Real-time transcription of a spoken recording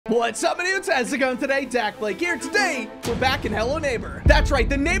What's up, dudes? How's it going today? dakblake here. Today, we're back in Hello Neighbor. That's right,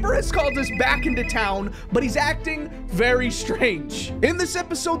 the neighbor has called us back into town, but he's acting very strange. In this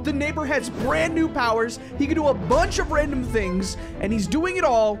episode, the neighbor has brand new powers. He can do a bunch of random things, and he's doing it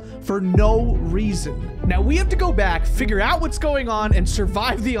all for no reason. Now, we have to go back, figure out what's going on, and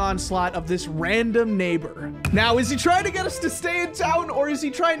survive the onslaught of this random neighbor. Now, is he trying to get us to stay in town, or is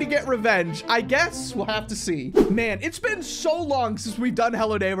he trying to get revenge? I guess we'll have to see. Man, it's been so long since we've done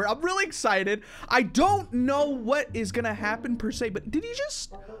Hello Neighbor. I'm really excited. I don't know what is gonna happen per se, but did he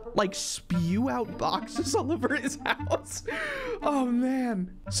just like spew out boxes all over his house? Oh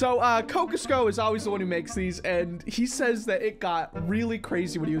man. So Kokosco is always the one who makes these, and he says that it got really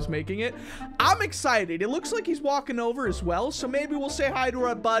crazy when he was making it. I'm excited. It looks like he's walking over as well, so maybe we'll say hi to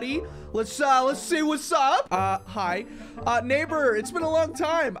our buddy. Let's see what's up. Hi. Neighbor, it's been a long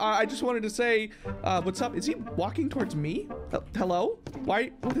time. I just wanted to say what's up. Is he walking towards me? Hello?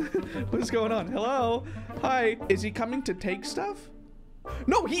 Why? What is going on? Hello? Hi. Is he coming to take stuff?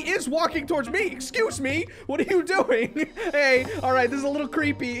 No, he is walking towards me. Excuse me. What are you doing? Hey, all right, this is a little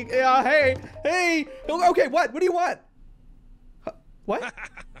creepy. Hey. Okay, what? What do you want? What?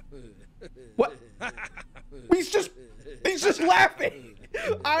 What? He's just laughing.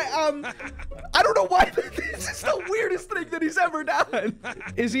 I don't know why. This is the weirdest thing that he's ever done.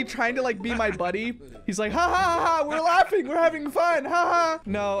 Is he trying to like be my buddy? He's like, ha ha ha ha, we're laughing, we're having fun, ha ha.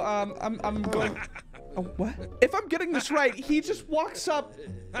 No, I'm going. Oh, what? If I'm getting this right, he just walks up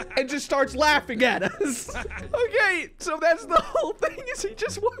and just starts laughing at us. Okay, so that's the whole thing. Is he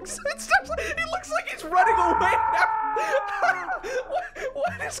just walks and starts? He looks like he's running away now.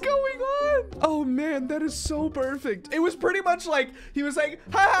 What is going on? Oh man, that is so perfect. It was pretty much like he was like,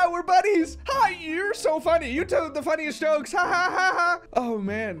 ha, we're buddies. Hi, you're so funny. You tell the funniest jokes. Ha ha ha ha. Oh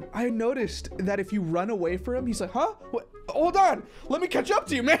man, I noticed that if you run away from him, he's like, huh? What? Hold on, let me catch up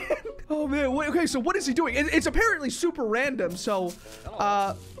to you, man. Oh man, wait, okay, so what is he doing? It's apparently super random. So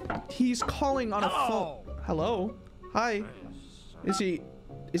he's calling on a phone. Hello? Hi. Is he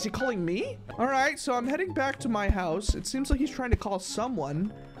calling me? All right, so I'm heading back to my house. It seems like he's trying to call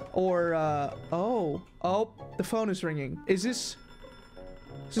someone, or oh, the phone is ringing. Is this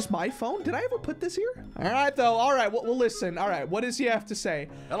my phone? Did I ever put this here? All right, though. All right, we'll listen. All right, what does he have to say?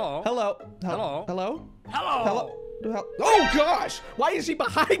 Hello. Hello. Hello. Hello. Hello. Hello. Oh gosh, why is he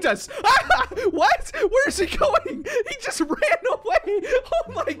behind us? What? Where is he going? He just ran away.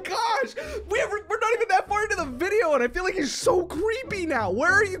 Oh my gosh, we're not even that far into the video, and I feel like he's so creepy now.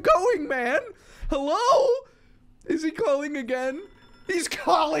 Where are you going, man? Hello? Is he calling again? He's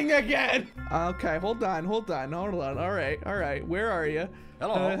calling again. Okay, hold on. All right, where are you?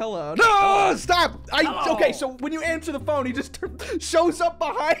 Hello. Hello. No, hello. Stop. Okay, so when you answer the phone, he just shows up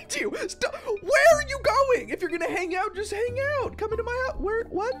behind you. Stop. Where are you going? If you're gonna hang out, just hang out. Come into my house.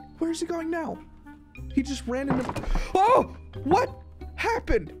 What? Where's he going now? He just ran into. Oh, what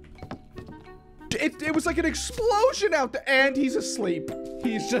happened? It was like an explosion out there, and he's asleep.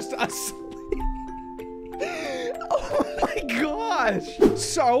 He's just asleep. Oh my gosh.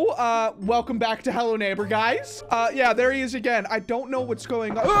 So, welcome back to Hello Neighbor, guys. Yeah, there he is again. I don't know what's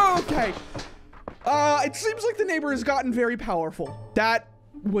going on. Oh, okay. It seems like the neighbor has gotten very powerful. That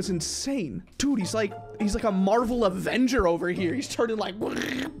was insane. Dude, he's like a Marvel Avenger over here. He's turning like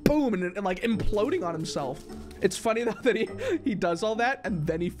boom and like imploding on himself. It's funny though that he does all that and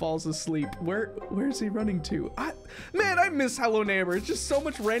then he falls asleep. Where's he running to? Man, I miss Hello Neighbor. It's just so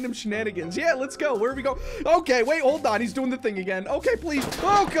much random shenanigans. Yeah, let's go. Where do we go? Okay, wait, hold on. He's doing the thing again. Okay, please.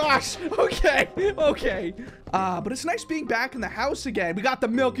 Oh gosh. Okay. But it's nice being back in the house again. We got the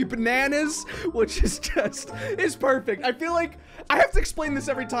milky bananas, which is perfect. I feel like I have to explain this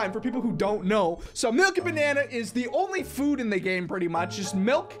every time for people who don't know. So milky banana is the only food in the game, pretty much, just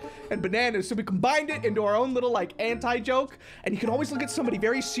milk and bananas. So we combined it into our own little like anti-joke, and you can always look at somebody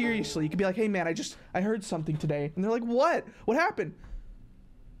very seriously. You can be like, hey man, I heard something today, and they're like, what happened?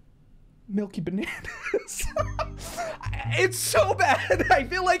 Milky bananas. It's so bad. I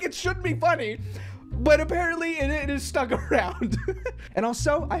feel like it shouldn't be funny, but apparently it is stuck around. And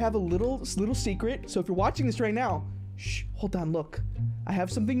also I have a little secret. So if you're watching this right now, shh, hold on, look, I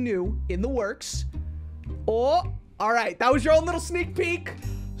have something new in the works. Oh, all right, that was your own little sneak peek.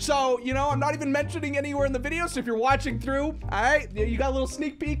 So, you know, I'm not even mentioning anywhere in the video. So if you're watching through, all right, you got a little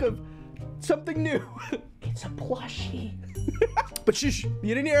sneak peek of something new. It's a plushie. But shush, you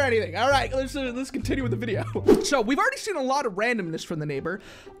didn't hear anything. All right, let's continue with the video. So we've already seen a lot of randomness from the neighbor.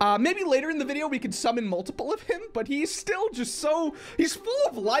 Maybe later in the video we could summon multiple of him, but he's still just he's full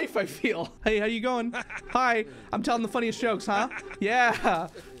of life, I feel. Hey, how you going? Hi, I'm telling the funniest jokes, huh? Yeah,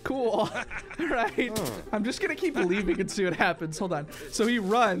 cool. All right, I'm just gonna keep leaving and see what happens. Hold on. So he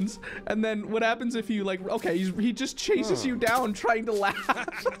runs, and then what happens if you like, okay, he just chases you down trying to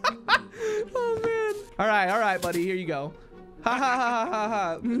laugh. Oh man. All right, buddy, here you go. Ha ha ha ha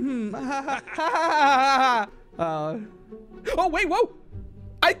ha. Ha ha ha ha. Oh wait, whoa!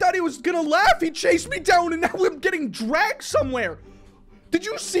 I thought he was gonna laugh. He chased me down, and now I'm getting dragged somewhere. Did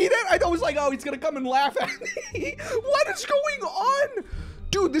you see that? I was like, oh, he's gonna come and laugh at me. What is going on?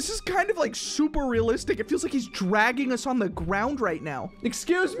 Dude, this is kind of like super realistic. It feels like he's dragging us on the ground right now.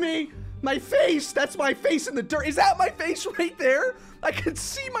 Excuse me, my face. That's my face in the dirt. Is that my face right there? I can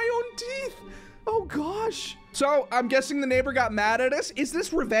see my own teeth. Oh gosh. So I'm guessing the neighbor got mad at us. Is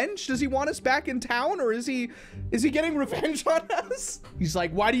this revenge? Does he want us back in town, or is he getting revenge on us? He's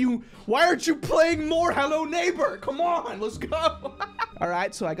like, why aren't you playing more Hello Neighbor? Come on, let's go. All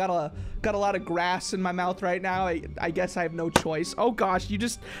right, so I got a lot of grass in my mouth right now. I guess I have no choice. Oh gosh, you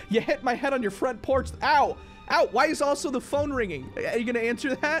hit my head on your front porch. Ow, ow. Why is also the phone ringing? Are you gonna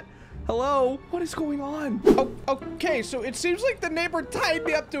answer that? Hello? What is going on? Oh, okay, so it seems like the neighbor tied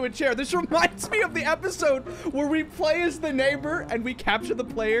me up to a chair. This reminds me of the episode where we play as the neighbor and we capture the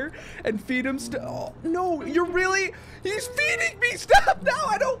player and feed him oh, no, he's feeding me stuff. No,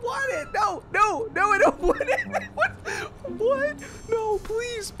 I don't want it. No, I don't want it. What? No,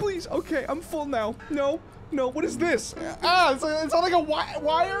 please. Okay, I'm full now. No, what is this? It's like a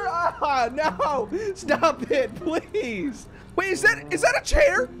wire. No, stop it, please. Wait, is that a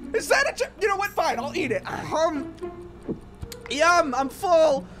chair? Is that a chair? You know what? Fine, I'll eat it. Yum, I'm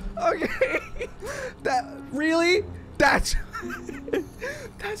full. Okay. Really? That's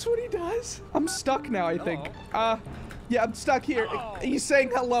what he does? I'm stuck now, I think. Yeah, I'm stuck here. He's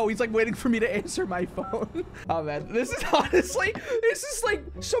saying hello. He's like waiting for me to answer my phone. Oh man, this is like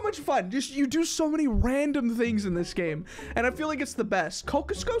so much fun. You do so many random things in this game, and I feel like it's the best.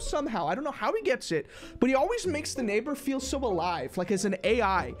 Kokosko somehow, I don't know how he gets it, but he always makes the neighbor feel so alive, like as an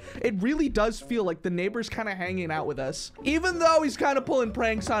AI. It really does feel like the neighbor's kind of hanging out with us, even though he's kind of pulling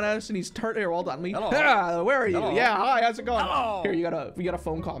pranks on us, and he's here. Hold on, where are you? Hello. Yeah, hi, how's it going? Hello. Here, we got a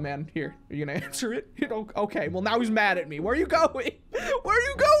phone call, man. Here, are you gonna answer it? Okay, well now he's mad at me. Where are you going? Where are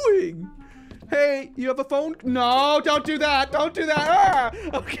you going? Hey, you have a phone? No, don't do that. Don't do that.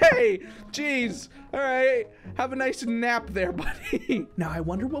 Okay. Jeez. All right. Have a nice nap there, buddy. Now, I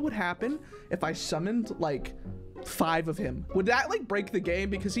wonder what would happen if I summoned like 5 of him. Would that like break the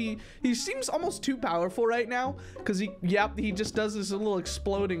game? Because he seems almost too powerful right now. Because he just does this little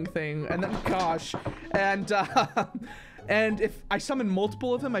exploding thing. And then, gosh. And if I summon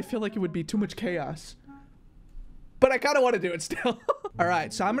multiple of him, I feel like it would be too much chaos. But I kind of want to do it still. All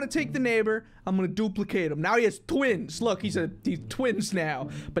right, so I'm going to take the neighbor. I'm going to duplicate him. Now he has twins. Look, he's twins now.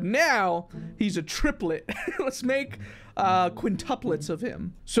 But now he's a triplet. Let's make quintuplets of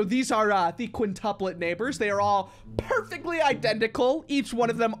him. So these are the quintuplet neighbors. They are all perfectly identical. Each one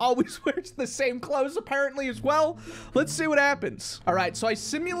of them always wears the same clothes apparently as well. Let's see what happens. All right, so I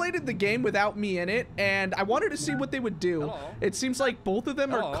simulated the game without me in it, and I wanted to see what they would do. Hello. It seems like both of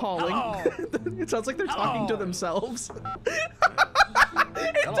them are calling. It sounds like they're talking to themselves.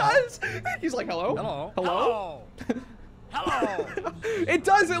 It does. He's like, hello? Hello? Hello. It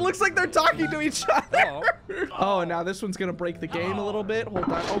does. It looks like they're talking to each other. Oh, now this one's gonna break the game a little bit. Hold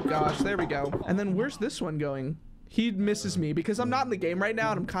on. Oh gosh, there we go. And then where's this one going? He misses me because I'm not in the game right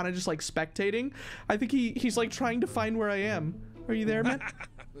now and I'm kind of just like spectating. I think he's like trying to find where I am. Are you there, man?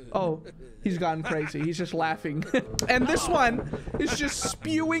 Oh, he's gone crazy. He's just laughing. And this one is just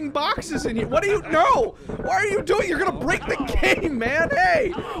spewing boxes in here. What do you know? Why are you doing? You're gonna break the game, man. Hey,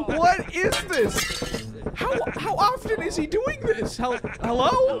 what is this? How often is he doing this?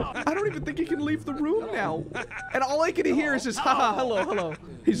 Hello? I don't even think he can leave the room now. And all I can hear is just haha, hello.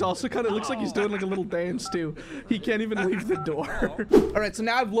 He's also kind of looks like he's doing like a little dance too. He can't even leave the door. All right, so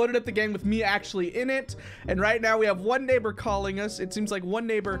now I've loaded up the game with me actually in it. And right now we have one neighbor calling us. It seems like one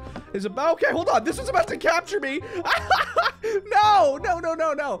neighbor is about, okay, hold on. This was about to capture me. No.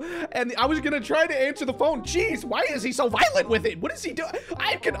 And I was gonna try to answer the phone. Jeez, why is he so violent with it? What is he doing?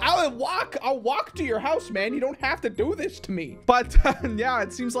 I'll walk to your house, man. You don't have to do this to me. But yeah,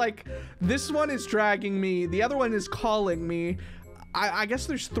 it seems like this one is dragging me. The other one is calling me. I guess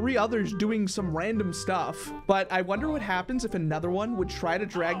there's 3 others doing some random stuff, but I wonder what happens if another one would try to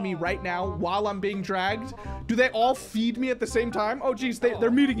drag me right now while I'm being dragged. Do they all feed me at the same time? Oh, geez,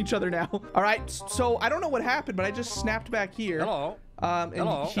 they're meeting each other now. All right, so I don't know what happened, but I just snapped back here. Hello. And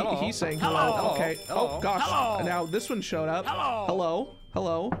he's saying hello. Okay. Oh, gosh. Now this one showed up. Hello.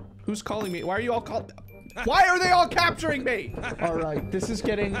 Hello. Who's calling me? Why are you all called? Why are they all capturing me? All right, this is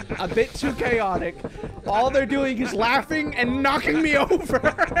getting a bit too chaotic. All they're doing is laughing and knocking me over.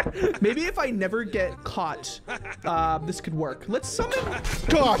 Maybe if I never get caught, this could work. Let's summon,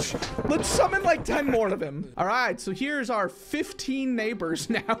 gosh, let's summon like 10 more of them. All right, so here's our 15 neighbors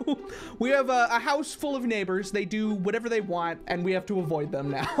now. We have a house full of neighbors. They do whatever they want, and we have to avoid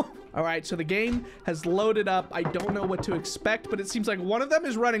them now. All right, so the game has loaded up. I don't know what to expect, but it seems like one of them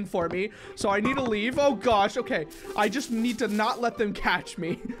is running for me, so I need to leave. Oh gosh, okay. I just need to not let them catch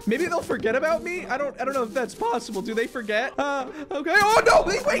me. Maybe they'll forget about me. I don't know if that's possible. Do they forget? Okay. Oh no!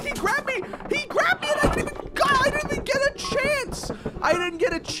 Wait, he grabbed me! He grabbed me, and I didn't even get a chance. I didn't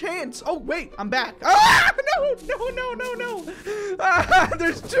get a chance. Oh wait, I'm back. Ah! No!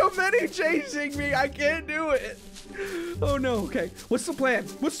 There's too many chasing me. I can't do it. Oh no, okay. What's the plan?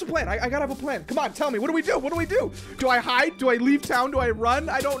 What's the plan? I gotta have a plan. Come on, tell me. What do we do? What do we do? Do I hide? Do I leave town? Do I run?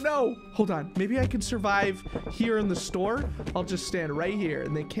 I don't know. Hold on. Maybe I can survive here in the store. I'll just stand right here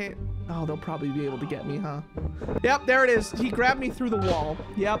and they can't. Oh, they'll probably be able to get me, huh? Yep, there it is. He grabbed me through the wall.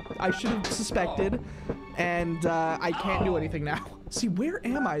 Yep, I should have suspected. And I can't do anything now. See, where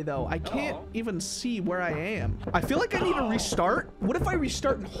am I though? I can't even see where I am. I feel like I need to restart. What if I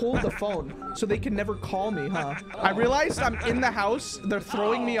restart and hold the phone so they can never call me, huh? I realized I'm in the house. They're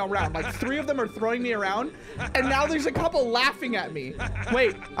throwing me around. Like 3 of them are throwing me around. And now there's a couple laughing at me.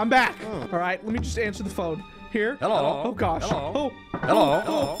 Wait, I'm back. All right, let me just answer the phone. Here. Hello. Oh gosh. Hello. Oh. Hello.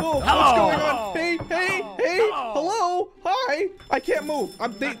 Oh, what's going on? Hey. Hello. Hi. I can't move.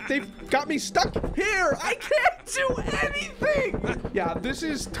 They've got me stuck here. I can't do anything. Yeah, this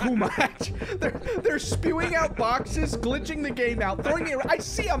is too much. They're spewing out boxes, glitching the game out, throwing me around. I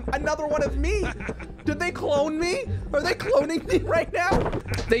see another one of me. Did they clone me? Are they cloning me right now?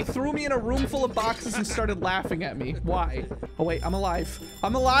 They threw me in a room full of boxes and started laughing at me. Why? Oh wait, I'm alive.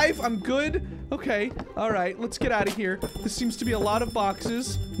 I'm alive. I'm good. Okay. All right. Let's get out of here. This seems to be a lot of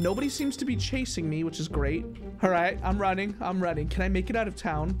boxes. Nobody seems to be chasing me, which is great. All right, I'm running. Can I make it out of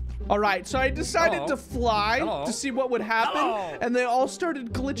town? All right, so I decided to fly to see what would happen, and they all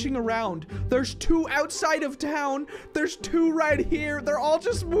started glitching around. There's 2 outside of town. There's 2 right here. They're all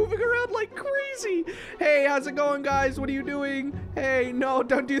just moving around like crazy. Hey, how's it going, guys? What are you doing? Hey, no,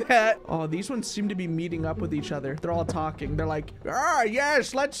 don't do that. Oh, these ones seem to be meeting up with each other. They're all talking. They're like,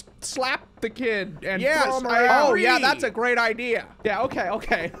 yes, let's slap the kid and throw him around. Oh, yeah, that's a great idea. Yeah,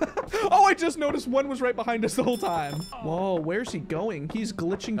 okay. Oh, I just noticed one was right behind us the whole time. Whoa, where's he going? He's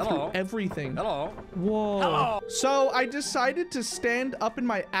glitching through everything. Hello. Whoa. So I decided to stand up in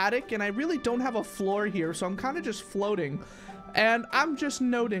my attic, and I really don't have a floor here, so I'm kind of just floating. And I'm just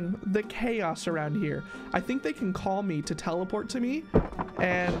noting the chaos around here. I think they can call me to teleport to me.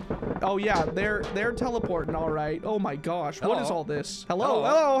 And oh yeah, they're teleporting, all right. Oh my gosh, what is all this?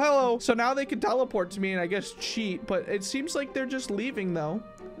 Hello. So now they can teleport to me and I guess cheat, but it seems like they're just leaving though.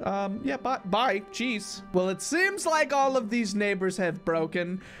 Yeah, bye. Jeez. Well, it seems like all of these neighbors have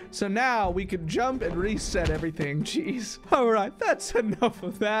broken, so now we can jump and reset everything. Jeez. All right, that's enough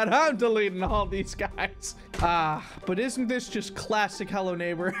of that. I'm deleting all these guys. But isn't this just classic Hello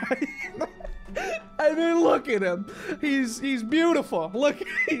Neighbor? I mean, look at him. He's beautiful. Look,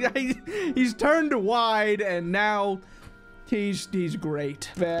 he's turned wide, and now he's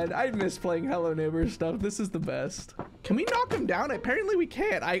great. Man, I miss playing Hello Neighbor stuff. This is the best. Can we knock him down? Apparently we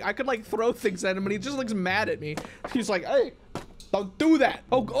can't. I could like throw things at him, and he just looks mad at me. He's like, hey, don't do that.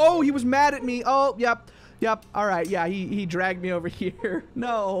 Oh, he was mad at me. Oh, yep. All right. Yeah, he dragged me over here.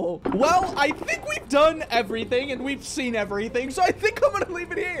 No. Well, I think we've done everything and we've seen everything, so I think I'm gonna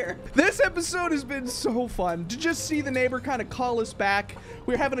leave it here. This episode has been so fun to just see the neighbor kind of call us back.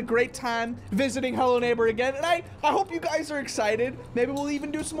 We're having a great time visiting Hello Neighbor again, and I hope you guys are excited. Maybe we'll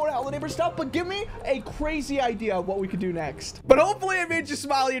even do some more Hello Neighbor stuff, but give me a crazy idea of what we could do next. But hopefully I made you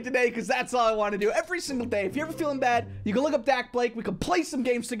smile here today, because that's all I want to do every single day. If you're ever feeling bad, you can look up dakblake. We can play some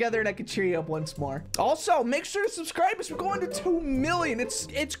games together, and I can cheer you up once more. Also, make sure to subscribe as we're going to 2 million.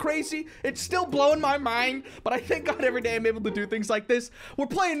 It's crazy. It's still blowing my mind, but I thank God every day I'm able to do things like this. We're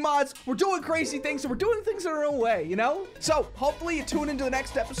playing mods, we're doing crazy things, and we're doing things in our own way, you know? So hopefully you tune into the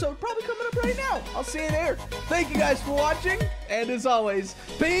next episode, probably coming up right now. I'll see you there. Thank you guys for watching, and as always,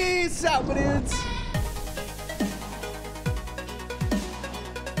 peace out, my dudes.